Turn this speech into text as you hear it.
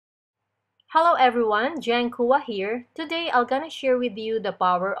Hello everyone, Jeng here. Today I'm gonna share with you the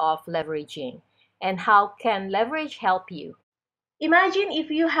power of leveraging and how can leverage help you. Imagine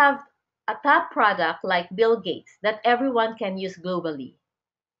if you have a top product like Bill Gates that everyone can use globally.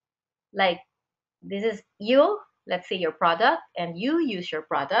 Like this is you, let's say your product, and you use your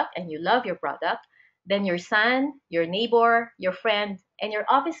product and you love your product. Then your son, your neighbor, your friend, and your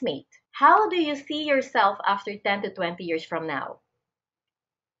office mate. How do you see yourself after 10 to 20 years from now?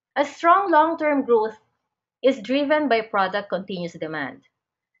 A strong long-term growth is driven by product continuous demand.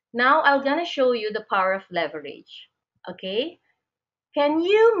 Now I'm gonna show you the power of leverage. Okay? Can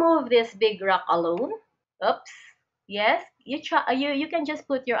you move this big rock alone? Oops. Yes? You can just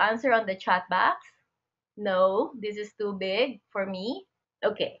put your answer on the chat box. No, this is too big for me.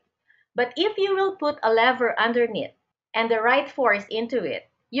 Okay. But if you will put a lever underneath and the right force into it,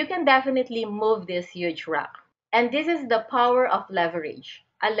 you can definitely move this huge rock. And this is the power of leverage,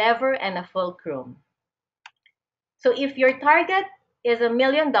 a lever and a fulcrum. So if your target is $1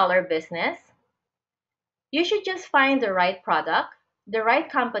 million business, you should just find the right product, the right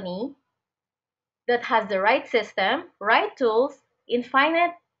company that has the right system, right tools,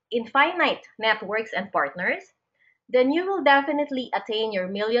 infinite networks and partners, then you will definitely attain your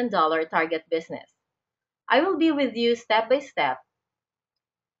 $1 million target business. I will be with you step by step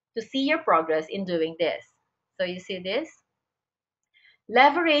to see your progress in doing this. So you see this?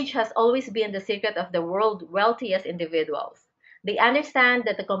 Leverage has always been the secret of the world's wealthiest individuals. They understand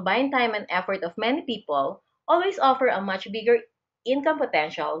that the combined time and effort of many people always offer a much bigger income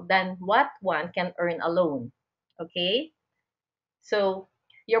potential than what one can earn alone. Okay? So,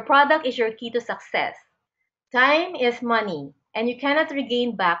 your product is your key to success. Time is money, and you cannot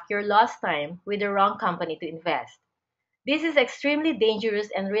regain back your lost time with the wrong company to invest. This is extremely dangerous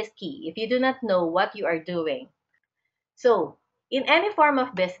and risky if you do not know what you are doing. So, in any form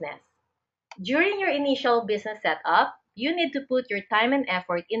of business, during your initial business setup, you need to put your time and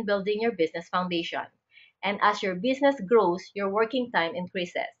effort in building your business foundation. And as your business grows, your working time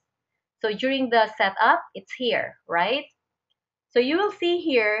increases. So during the setup, it's here, right? So you will see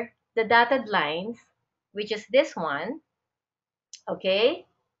here the dotted lines, which is this one, okay?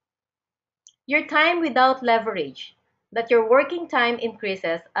 Your time without leverage, that your working time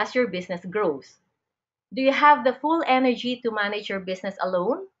increases as your business grows. Do you have the full energy to manage your business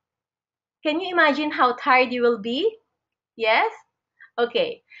alone? Can you imagine how tired you will be? Yes?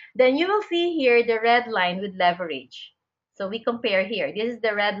 Okay. Then you will see here the red line with leverage. So we compare here. This is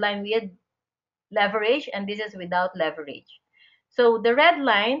the red line with leverage and this is without leverage. So the red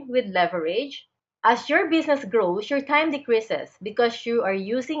line with leverage, as your business grows, your time decreases because you are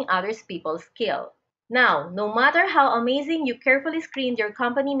using other people's skill. Now, no matter how amazing you carefully screened your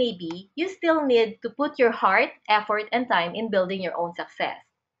company may be, you still need to put your heart, effort, and time in building your own success.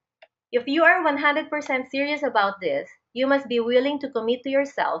 If you are 100% serious about this, you must be willing to commit to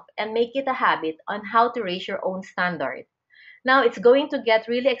yourself and make it a habit on how to raise your own standard. Now it's going to get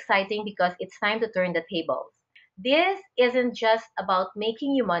really exciting because it's time to turn the tables. This isn't just about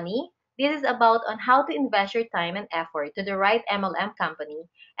making you money. This is about on how to invest your time and effort to the right MLM company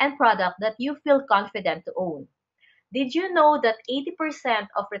and product that you feel confident to own. Did you know that 80%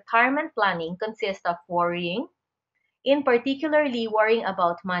 of retirement planning consists of worrying? In particularly worrying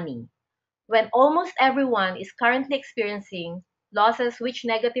about money, when almost everyone is currently experiencing losses which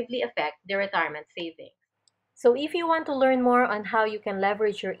negatively affect their retirement savings. So if you want to learn more on how you can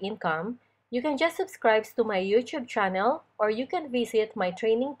leverage your income, you can just subscribe to my YouTube channel or you can visit my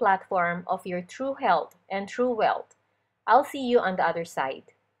training platform of your true health and true wealth. I'll see you on the other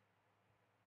side.